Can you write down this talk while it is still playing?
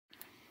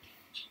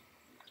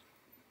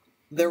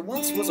There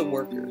once was a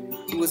worker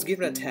who was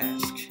given a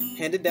task.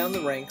 Handed down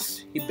the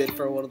ranks, he bid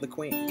farewell to the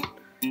queen.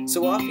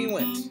 So off he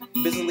went,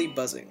 busily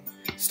buzzing,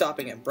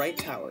 stopping at bright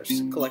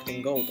towers,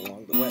 collecting gold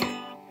along the way.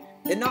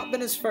 It had not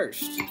been his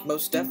first,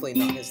 most definitely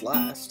not his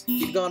last.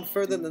 He'd gone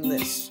further than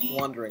this,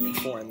 wandering in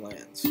foreign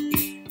lands.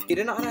 He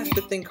did not have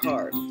to think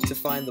hard to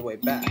find the way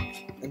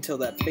back, until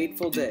that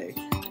fateful day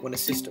when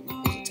his system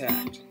was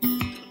attacked.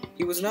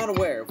 He was not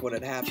aware of what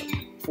had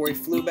happened, for he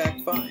flew back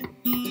fine.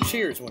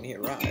 Cheers when he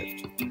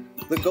arrived.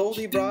 The gold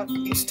he brought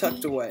was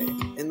tucked away,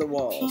 in the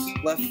walls,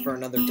 left for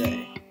another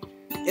day.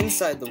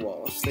 Inside the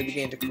walls, they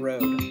began to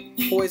corrode,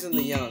 poison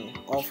the young,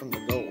 all from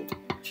the gold.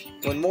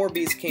 When more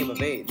bees came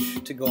of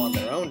age to go on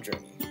their own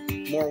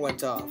journey, more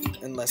went off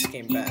and less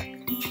came back.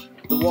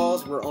 The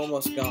walls were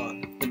almost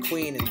gone, the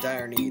queen in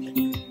dire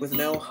need, with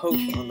no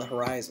hope on the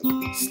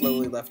horizon,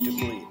 slowly left to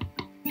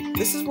bleed.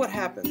 This is what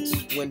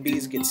happens when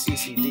bees get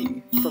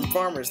CCD from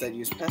farmers that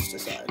use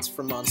pesticides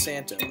from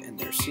Monsanto and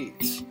their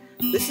seeds.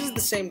 This is the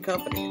same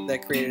company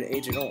that created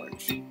Agent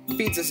Orange,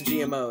 feeds us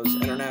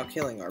GMOs and are now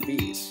killing our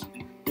bees.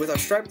 With our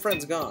striped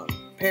friends gone,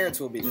 parents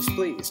will be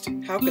displeased.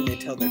 How can they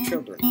tell their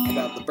children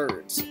about the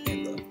birds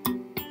and the